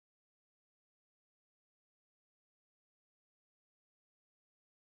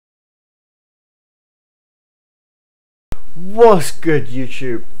What's good,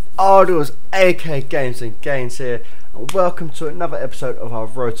 YouTube? Ardos aka Games and Gains here, and welcome to another episode of our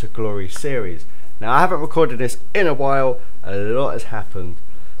Road to Glory series. Now, I haven't recorded this in a while. A lot has happened.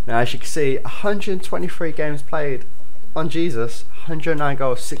 Now, as you can see, 123 games played on Jesus, 109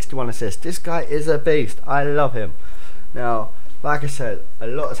 goals, 61 assists. This guy is a beast. I love him. Now, like I said, a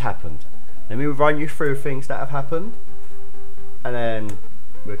lot has happened. Let me run you through things that have happened, and then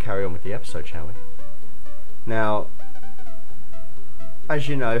we'll carry on with the episode, shall we? Now, as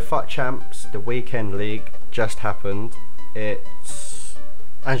you know, FUT Champs, the weekend league just happened. It's,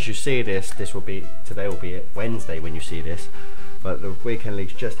 as you see this will be, today will be Wednesday when you see this, but the weekend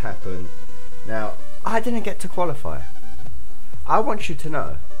league's just happened. Now, I didn't get to qualify. I want you to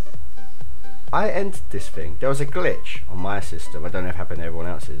know, I entered this thing. There was a glitch on my system, I don't know if it happened to everyone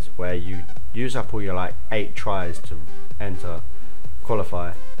else's, where you use up all your like 8 tries to enter,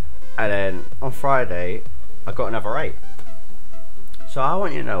 qualify, and then on Friday I got another 8. So I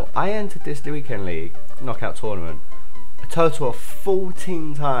want you to know, I entered this weekend league knockout tournament a total of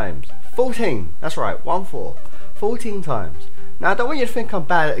 14 times. 14! That's right, 1-4. 14 times. Now, I don't want you to think I'm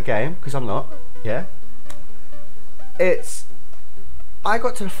bad at the game, because I'm not. Yeah? I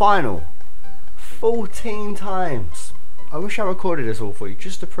got to the final 14 times. I wish I recorded this all for you,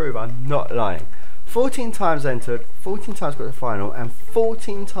 just to prove I'm not lying. 14 times entered, 14 times got to the final, and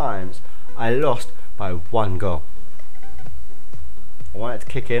 14 times I lost by 1 goal. I wanted to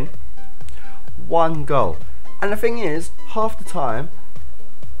kick in 1 goal, and the thing is, half the time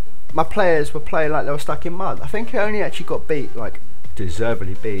my players were playing like they were stuck in mud. I think I only actually got beat, like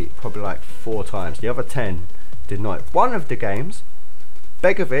deservedly beat, probably like 4 times. The other 10 did not. One of the games,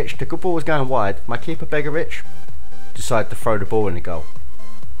 Begovic, the good ball was going wide. My keeper Begovic decided to throw the ball in the goal.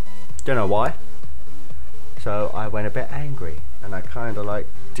 Don't know why. So I went a bit angry, and I kind of like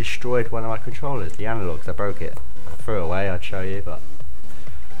destroyed one of my controllers, the analogs. I broke it. I threw it away. I'd show you, but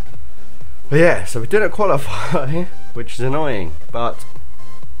yeah, so we didn't qualify, which is annoying, but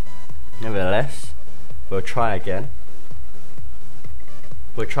nevertheless, we'll try again.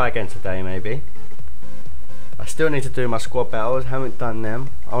 We'll try again today, maybe. I still need to do my squad battles, haven't done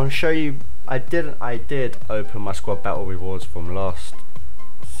them. I want to show you, I did open my squad battle rewards from last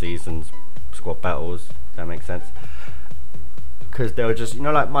season's squad battles, if that makes sense. Because they were just, you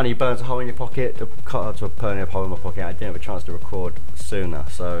know, like money burns a hole in your pocket, the cards were burning a hole in my pocket. I didn't have a chance to record sooner,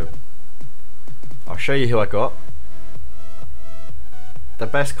 so I'll show you who I got. The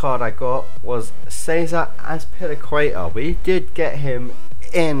best card I got was Cesar Azpilicueta. We did get him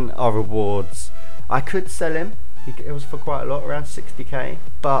in our rewards. I could sell him, it was for quite a lot, around 60k,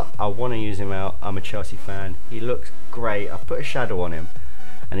 but I want to use him out. I'm a Chelsea fan, he looks great. I've put a shadow on him,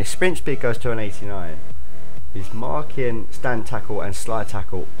 and his sprint speed goes to an 89. His marking, stand tackle and slide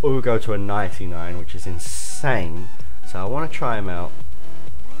tackle all go to a 99, which is insane. So I want to try him out.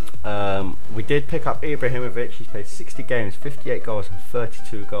 We did pick up Ibrahimovic. He's played 60 games, 58 goals and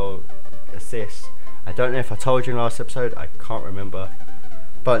 32 goal assists. I don't know if I told you in last episode, I can't remember,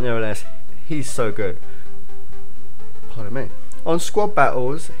 but nevertheless, he's so good. Pardon me. On squad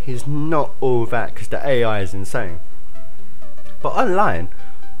battles, he's not all that because the AI is insane, but online,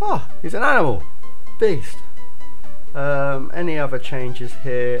 oh, he's an animal, beast. Any other changes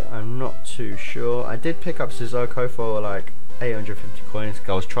here, I'm not too sure. I did pick up Sissoko for like 850 coins.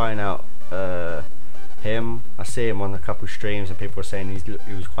 I was trying out him. I see him on a couple streams and people were saying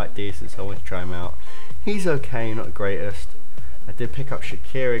he was quite decent, so I wanted to try him out. He's okay, not the greatest. I did pick up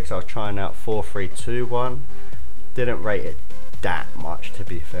Shaqiri because I was trying out 4-3-2-1. Didn't rate it that much, to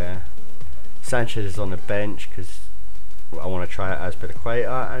be fair. Sanchez is on the bench because I want to try it as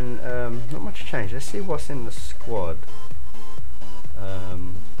Azpilicueta, and not much change. Let's see what's in the squad.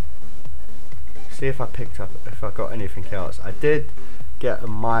 See if I got anything else. I did get a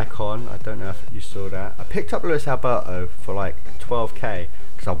Mycon. I don't know if you saw that. I picked up Luis Alberto for like 12k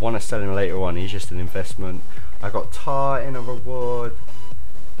because I want to sell him later on. He's just an investment. I got Tar in a reward,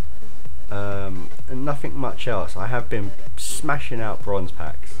 and nothing much else. I have been smashing out bronze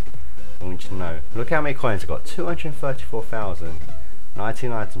packs. I want you to know. Look how many coins I got. 234,000.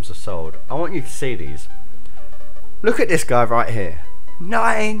 19 items are sold. I want you to see these. Look at this guy right here.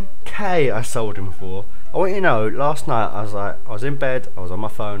 9k I sold him for. I want you to know, last night I was in bed, I was on my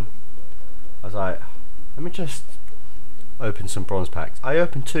phone. I was like, let me just open some bronze packs. I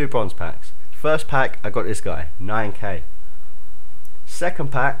opened 2 bronze packs. First pack, I got this guy, 9k.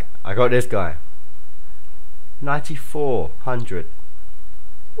 Second pack, I got this guy, 9,400.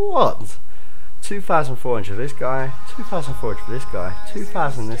 What? 2,400 this guy, 2,400 for this guy,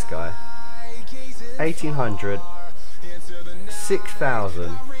 2,000 this guy, 1,800,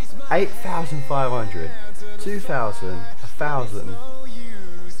 6,000, 8,500, 2,000, 2,000,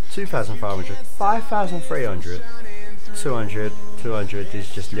 2,500, 5,300, 200, 200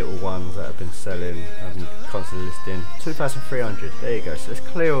 is just little ones that have been selling, I've been constantly listing. 2,300, there you go. So let's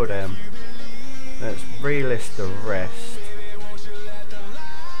clear all them. Let's relist the rest.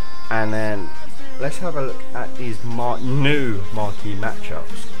 And then let's have a look at these new marquee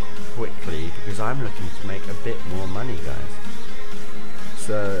matchups quickly, because I'm looking to make a bit more money, guys.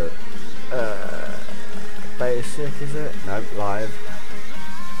 So, basic is it? Nope, live.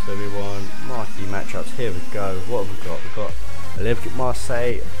 So we want marquee matchups. Here we go. What have we got? We've got Olympic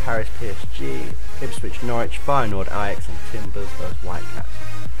Marseille, Paris PSG, Ipswich Norwich, Feyenoord Ajax, and Timbers versus Whitecaps.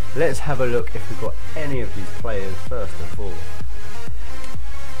 Let's have a look if we've got any of these players first of all.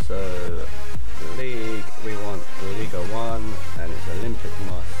 So, league, we want Liga 1, and it's Olympic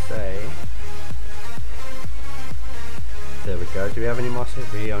Marseille. There we go. Do we have any Marseille?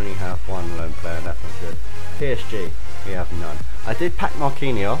 We only have one lone player, that's not good. PSG, we have none. I did pack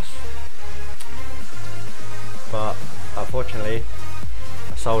Marquinhos, but unfortunately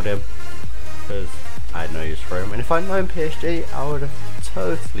I sold him because I had no use for him. And if I'd known PSG, I would have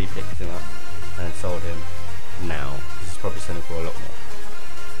totally picked him up and sold him now. This is probably selling for a lot more.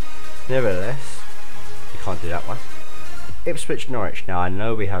 Nevertheless, you can't do that one. Ipswich Norwich. Now I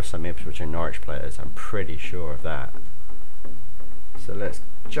know we have some Ipswich and Norwich players, I'm pretty sure of that. So let's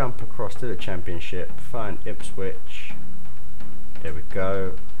jump across to the Championship, find Ipswich. There we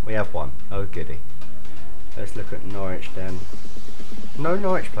go. We have one. Oh goody. Let's look at Norwich then. No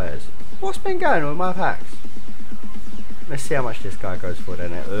Norwich players. What's been going on with my packs? Let's see how much this guy goes for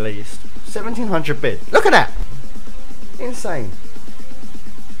then. At least 1,700 bid. Look at that! Insane.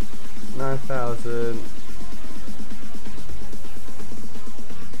 9,000.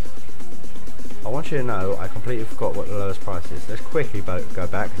 I want you to know I completely forgot what the lowest price is. Let's quickly go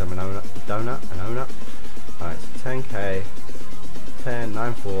back because I'm an owner. Alright, so 10k, 10,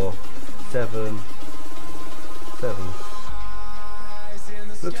 9, 4, 7, 7.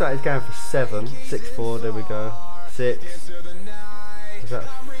 Looks like it's going for 7, 6, 4, there we go. 6. Is that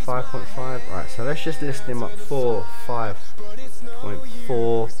 5.5? Right, so let's just list him up for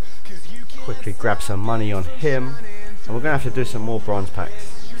 5.4. Quickly grab some money on him. And we're going to have to do some more bronze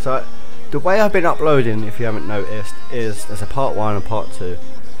packs. So, the way I've been uploading, if you haven't noticed, is there's a part 1 and part 2.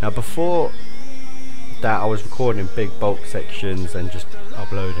 Now before that I was recording big bulk sections and just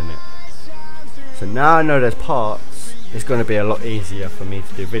uploading it. So now I know there's parts, it's going to be a lot easier for me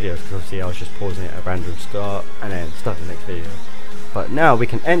to do videos, because obviously I was just pausing it at random start and then start the next video. But now we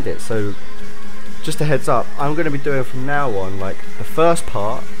can end it, so just a heads up, I'm going to be doing from now on, like the first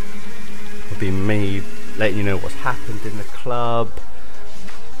part will be me letting you know what's happened in the club,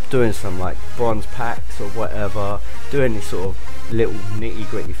 doing some like bronze packs or whatever, doing these sort of little nitty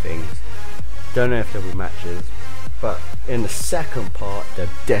gritty things. Don't know if there will be matches, but in the second part there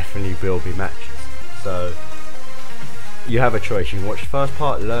definitely will be matches. So you have a choice. You can watch the first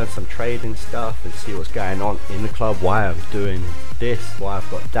part, learn some trading stuff and see what's going on in the club, why I'm doing this, why I've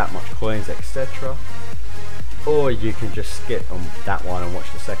got that much coins, etc. Or you can just skip on that one and watch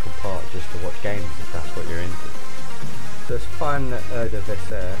the second part just to watch games if that's what you're into. So let's find the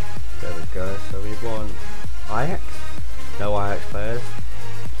Eredivisie. There we go. So we want Ajax. No Ajax players.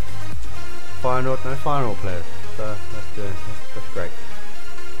 Feyenoord. No Feyenoord players. So that's great.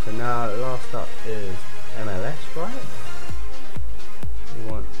 So now last up is MLS, right? We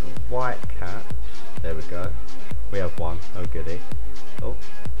want Whitecaps. There we go. We have one. Oh goody. Oh,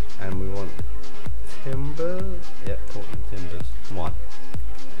 and we want Timbers. Yep, Portland Timbers. 1.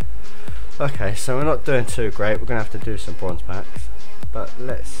 Okay, so we're not doing too great. We're gonna have to do some bronze packs, but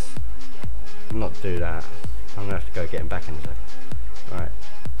let's not do that. I'm gonna have to go get him back in a second. Alright,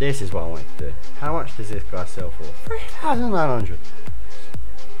 this is what I wanted to do. How much does this guy sell for? 3,900.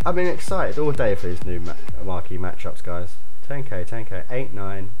 I've been excited all day for these new marquee matchups, guys. 10k, 10k,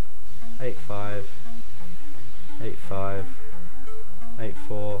 8-9, 8-5, 8-5,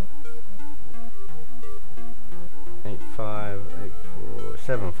 8-4, 8-5, 8-4,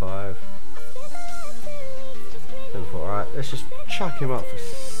 7-5. Alright, let's just chuck him up for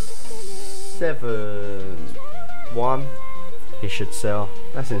 7-1. He should sell.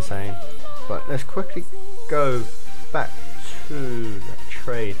 That's insane. But let's quickly go back to the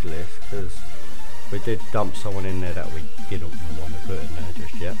trade list, because we did dump someone in there that we didn't want to put in there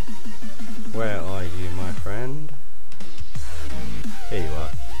just yet. Where are you, my friend? Here you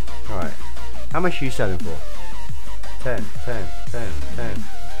are. Alright. How much are you selling for? 10, 10, 10, 10.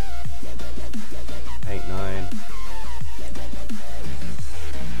 8, 9.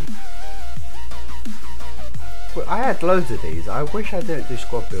 Well, I had loads of these. I wish I didn't do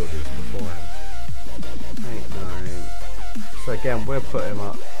squad builders beforehand. 8, 9. So again, we'll put him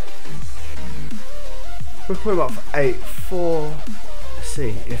up. We'll put him up for 8-4. See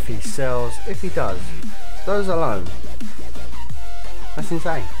if he sells. If he does, those alone, that's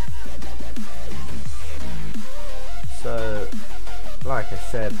insane. So, like I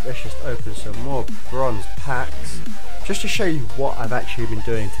said, let's just open some more bronze packs, just to show you what I've actually been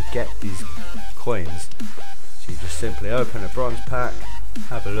doing to get these coins. So you just simply open a bronze pack,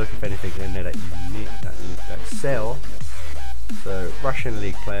 have a look if anything's in there that you need, that sell. So Russian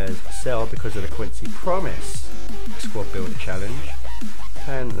League players sell because of the Quincy Promise squad builder challenge.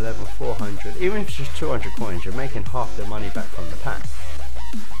 10, 11, 400. Even if it's just 200 coins, you're making half the money back from the pack.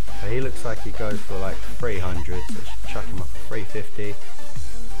 So he looks like he goes for like 300, so let's chuck him up for 350.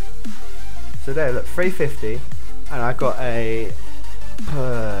 So there, look, 350, and I got a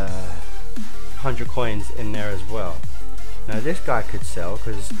 100 coins in there as well. Now this guy could sell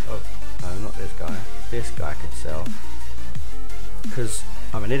because of, no, not this guy. This guy could sell because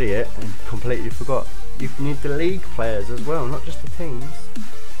I'm an idiot and completely forgot. You need the league players as well, not just the teams.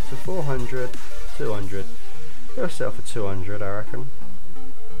 So 400, 200. He'll sell for 200, I reckon.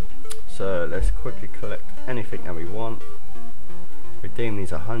 So let's quickly collect anything that we want. Redeem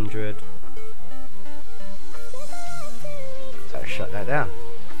these 100. Let's shut that down.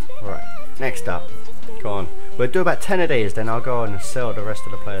 Alright, next up. Go on. We'll do about 10 of these, then I'll go on and sell the rest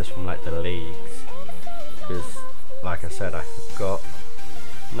of the players from like the leagues. Because, like I said, I forgot.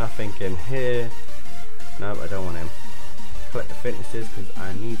 Nothing in here. No, I don't want him. Collect the fitnesses because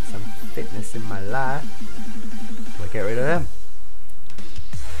I need some fitness in my life. We'll get rid of them.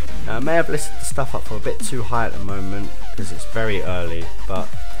 Now I may have listed the stuff up for a bit too high at the moment because it's very early, but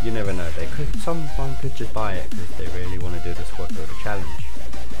you never know. Someone could just buy it because they really want to do the squad builder challenge.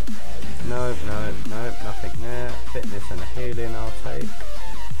 No, nothing there. Fitness and a healing I'll take.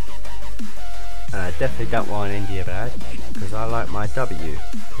 And I definitely don't want an India badge because I like my W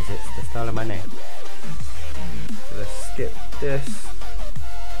because it's the style of my name. So let's skip this.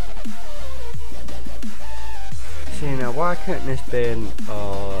 See now, why couldn't this been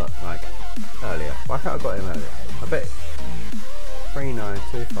like earlier? Why can't I got him earlier? I bet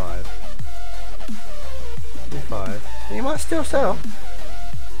 3925 25. He might still sell.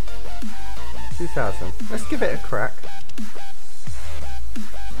 2000. Let's give it a crack.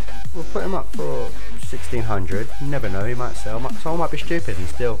 We'll put him up for 1600. You never know, he might sell. Someone might be stupid and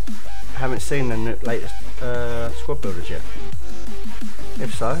still haven't seen the latest squad builders yet.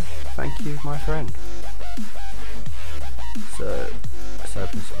 If so, thank you, my friend. So let's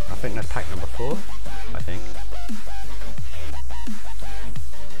open some. I think that's pack number 4. I think.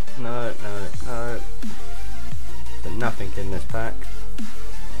 No. So nothing in this pack.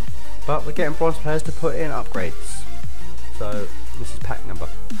 But we're getting bronze players to put in upgrades. So this is pack number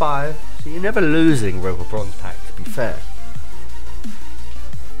 5. So you're never losing with a bronze pack, to be fair.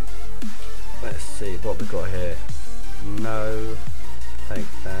 Let's see what we've got here. No. Take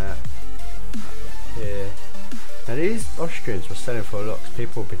that. Nothing here. Now these Austrians were selling for a lot because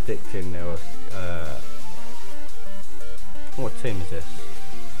people were predicting there was what team is this?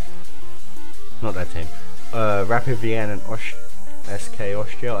 Not that team. Rapid Vienna and SK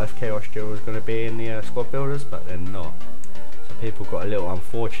Austria. FK Austria was going to be in the squad builders, but they're not. So people got a little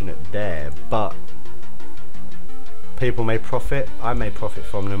unfortunate there, but people made profit. I made profit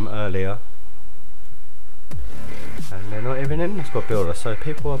from them earlier. And they're not even in the squad builder, so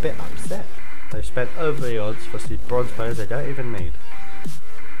people are a bit upset. They've spent over the odds for these bronze players they don't even need.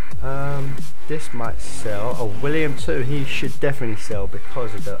 This might sell. Oh, William too, he should definitely sell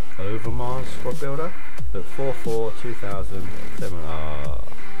because of the Overmars squad builder. But 4-4, 2007.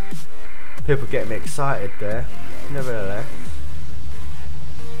 People get me excited there. Nevertheless,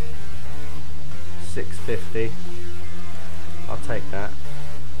 650. I'll take that.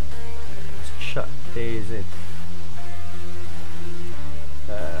 Let's chuck these in.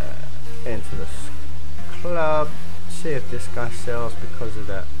 Into the club. See if this guy sells because of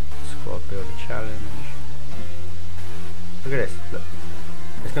that squad builder challenge. Look at this. Look.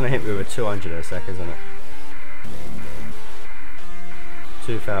 It's going to hit me with 200 in a sec, isn't it?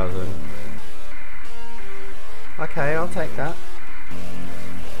 2000. Okay, I'll take that.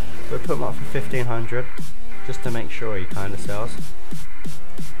 We'll put him up for 1500 just to make sure he kind of sells.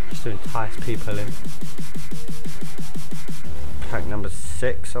 Just to entice people in. Pack number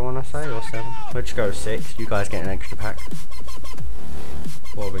 6, I want to say, or 7. We'll just go with 6. You guys get an extra pack.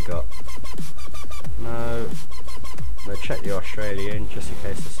 What have we got? No. We'll check the Australian just in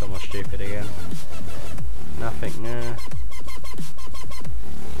case there's someone stupid again. Nothing there.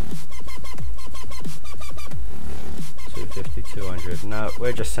 $250, $200. No,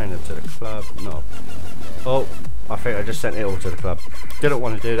 we're just sending it to the club. No. Oh, I think I just sent it all to the club. Didn't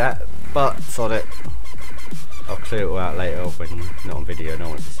want to do that, but sod it. I'll clear it all out later when not on video. No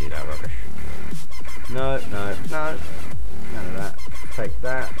one wants to see that rubbish. No, no, no. None of that. Take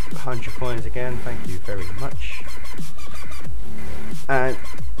that. 100 coins again. Thank you very much. And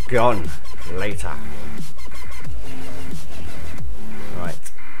gone later.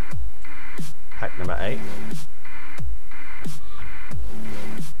 Right. Pack number 8.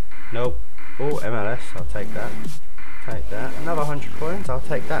 Nope. Oh, MLS. I'll take that. Take that. Another 100 coins. I'll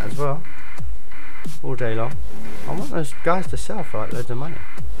take that as well. All day long. I want those guys to sell for like loads of money.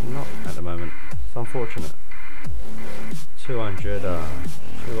 Not at the moment. It's unfortunate. 200.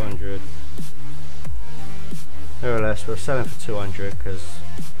 200. MLS. We're selling for 200 because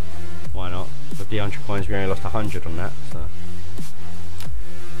why not? With the 100 coins, we only lost 100 on that. So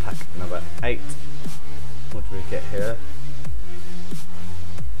pack number 8. What do we get here?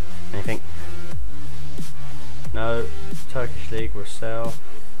 Anything? No. Turkish League will sell.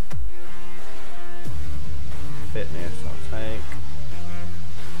 Fitness I'll take.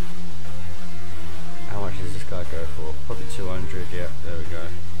 How much does this guy go for? Probably 200, yeah, there we go.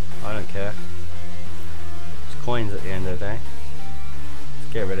 I don't care. It's coins at the end of the day.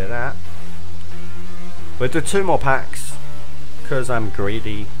 Let's get rid of that. We'll do 2 more packs because I'm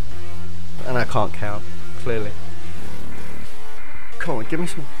greedy and I can't count, clearly. Come on, give me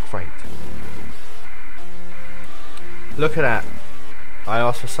some great. Look at that. I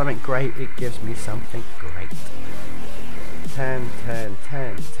asked for something great, it gives me something great. 10, 10,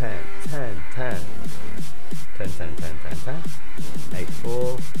 10, 10, 10, 10. 10, 10, 10, 10, 10. 8,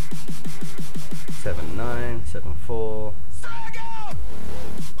 4. 7, 9, 7, 4.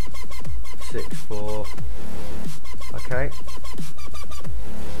 6, 4. Okay.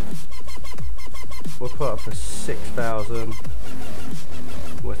 We'll put up for 6,000.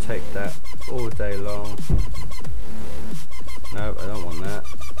 We'll take that all day long. No, I don't want that.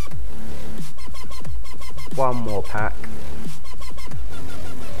 1 more pack.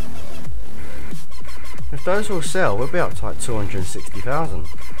 If those all sell, we'll be up to like 260,000.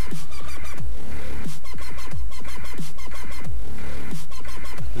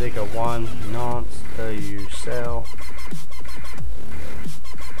 Liga 1, Nantes, there you sell.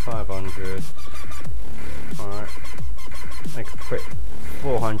 500. Alright. Make a quick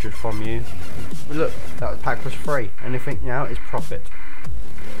 400 from you. Look, that pack was free. Anything now is profit.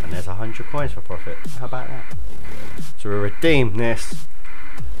 And there's 100 coins for profit. How about that? So we redeem this.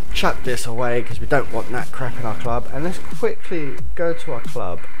 Chuck this away because we don't want that crap in our club. And let's quickly go to our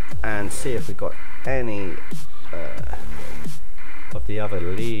club and see if we got any of the other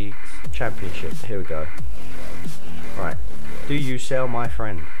leagues. Championship. Here we go. Right. Do you sell, my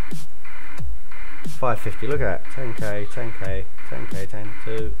friend? 550. Look at that. 10k, 10k, 10k, 10,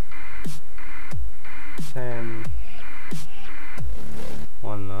 2, 10,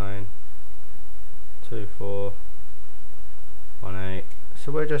 1, 9, 2, 4, 1, 8.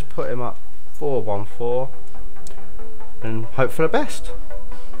 So we'll just put him up 4, 1, 4 and hope for the best.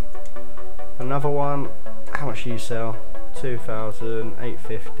 Another one. How much do you sell? 2,000,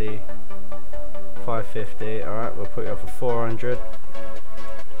 850, 550. Alright, we'll put you up for 400.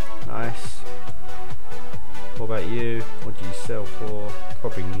 Nice. What about you? What do you sell for?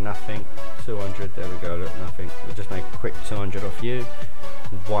 Probably nothing. 200, there we go, look, nothing. We'll just make a quick 200 off you.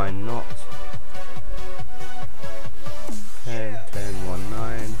 Why not? 10, 10, 1,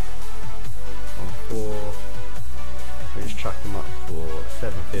 9, 1, 4. We just chuck them up for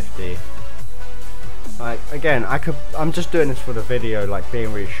 750. Like, again, I'm just doing this for the video, like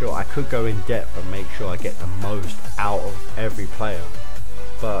being really short. I could go in depth and make sure I get the most out of every player.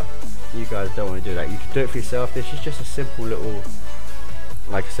 But you guys don't want to do that. You can do it for yourself. This is just a simple little,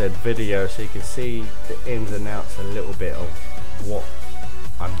 like I said, video so you can see the ins and outs a little bit of what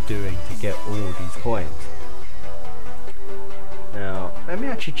I'm doing to get all these coins. Now, let me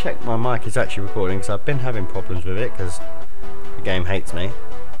actually check my mic is actually recording because I've been having problems with it because the game hates me.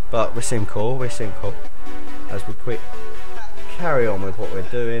 But we seem cool, as we quick carry on with what we're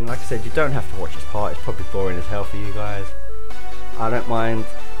doing. Like I said, you don't have to watch this part, it's probably boring as hell for you guys. I don't mind.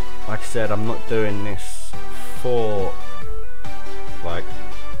 Like I said, I'm not doing this for, like,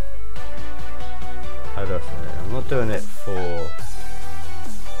 how do I say it? I'm not doing it for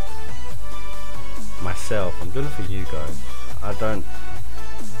myself, I'm doing it for you guys. I don't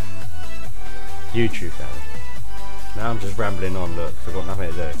YouTube that. Now I'm just rambling on, look, 'cause I've got nothing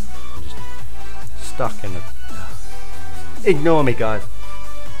to do. I'm just stuck in the... Ignore me, guys.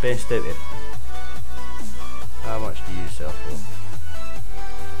 Being stupid. How much do you sell for?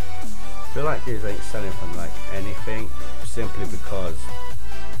 I feel like these ain't selling for like anything, simply because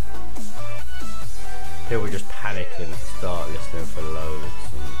People just panicking and start listening for loads.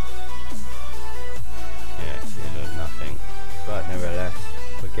 And yeah, it's nothing. But nevertheless,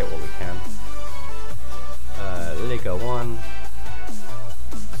 we get what we can. Liga 1.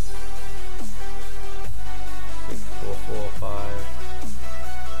 6445.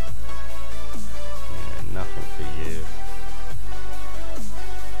 Yeah, nothing for you.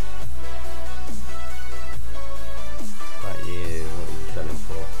 But you, what are you selling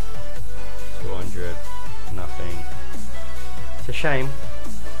for? 200, nothing. It's a shame,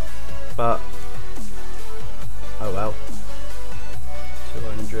 but oh well.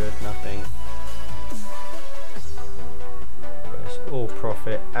 200, nothing. But it's all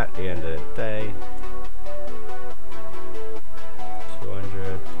profit at the end of the day.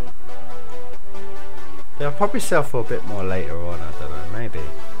 200. They'll probably sell for a bit more later on, I don't know, maybe.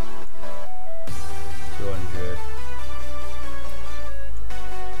 200.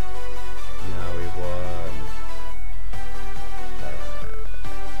 Now we won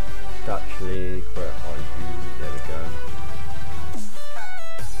Dutch League, where are you? There we go.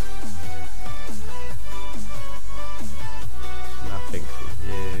 Nothing for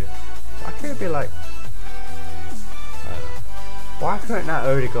you. Why can't it be like, I don't know. Why couldn't that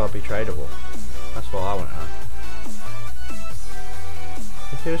Odegaard be tradable? That's what I want to know.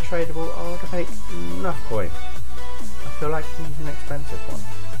 If it was tradable, I would make enough coin. I feel like he's an expensive one.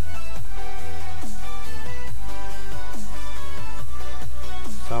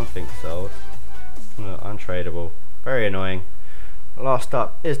 Something sold. No, untradable. Very annoying. Last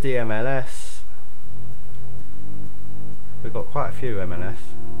up is the MLS. We've got quite a few MLS.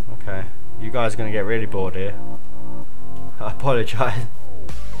 Okay. You guys are going to get really bored here. I apologise.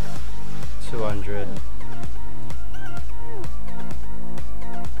 200.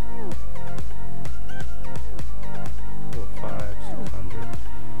 600.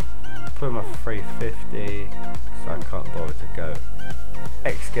 Put him up 350 because I can't bother to go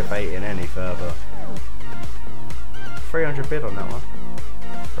excavating any further. 300 bid on that one.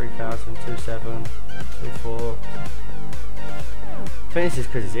 3,000, 27, 24. I think this is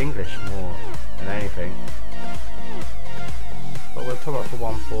because it's English more than anything. But we'll put up for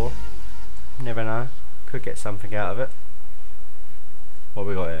 1.4. Never know. Could get something out of it. What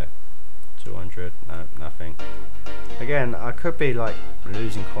we got here? 200. No, nothing. Again, I could be like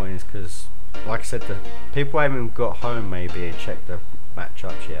losing coins because, like I said, the people haven't got home maybe and checked the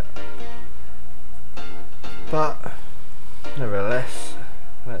matchups yet. But nevertheless,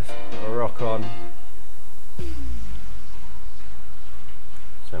 let's rock on.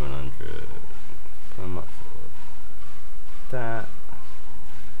 700. Put them up for that.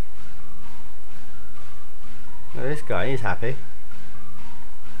 Now this guy, he's happy.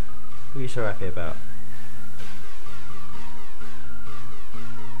 What are you so happy about?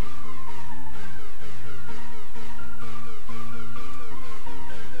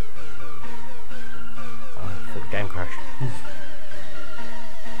 Oh, I thought the game crashed.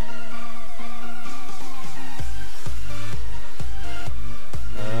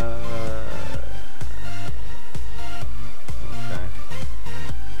 Okay.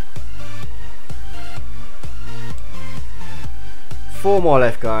 4 more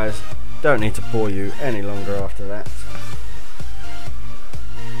left, guys. Don't need to bore you any longer after that.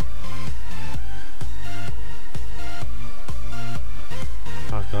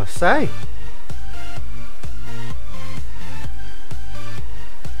 I was gonna say.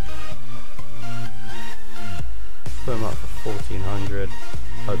 Put them up for 1400.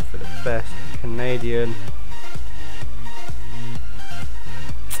 Hope for the best. Canadian.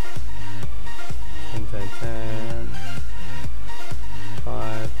 10, 10, 10.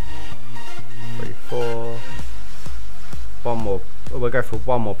 5. 3, 4. One more. We'll go for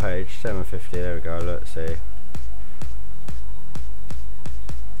one more page. 750. There we go. Let's see.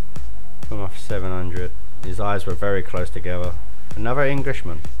 Put him off 700. His eyes were very close together. Another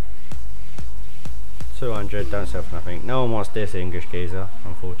Englishman. 200. Don't sell for nothing. No one wants this English geezer,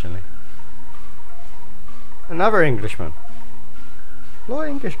 unfortunately. Another Englishman. A lot of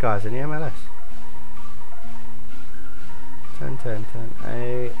English guys in the MLS. 10, 10, 10,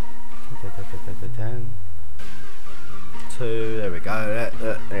 8. 10, 10, 10, 10, 10. 2, there we go.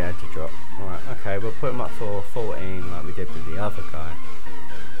 They had to drop. Right, okay, we'll put them up for 14 like we did with the other guy.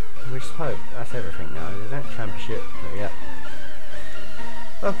 We just hope that's everything now, isn't it? Championship, yeah.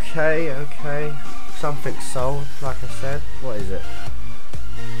 Okay, okay. Something sold, like I said. What is it?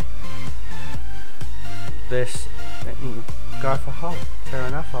 This go for hold. Fair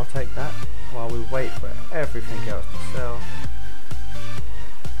enough, I'll take that while we wait for everything else to sell.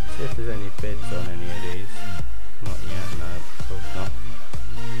 See if there's any bids on any of these. Not yet, no, of course not.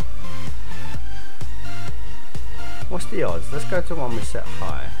 What's the odds? Let's go to one we set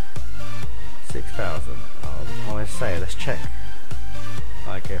high. 6,000. I want to say, let's check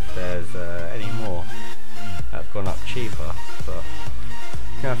like if there's any more that have gone up cheaper, but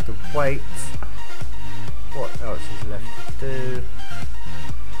you have to wait. What else is left to do?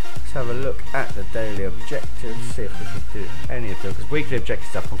 Let's have a look at the daily objectives, see if we can do any of them, because weekly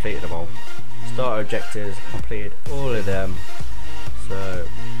objectives I've completed them all. Starter objectives, completed all of them. So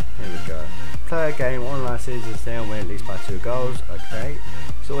here we go. Play a game online season, stay and win at least by 2 goals. Okay.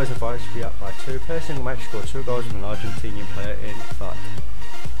 It's always advised to be up by 2. Per single match, score 2 goals from an Argentinian player in FUT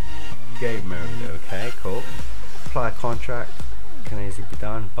game mode. Okay, cool. Apply a contract, can easily be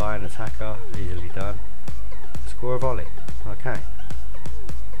done. Buy an attacker, easily done. Score a volley. Okay.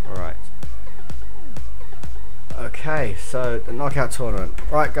 Alright. Okay, so the knockout tournament.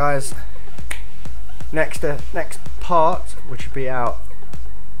 Right guys. Next part, which will be out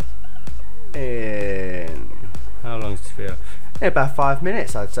in, how long is this video? In about 5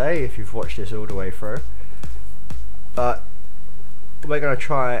 minutes, I'd say, if you've watched this all the way through. But we're going to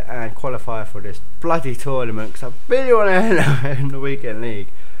try and qualify for this bloody tournament, because I really want to end in the weekend league.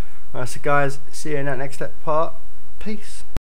 Alright, so guys, see you in that next part. Peace.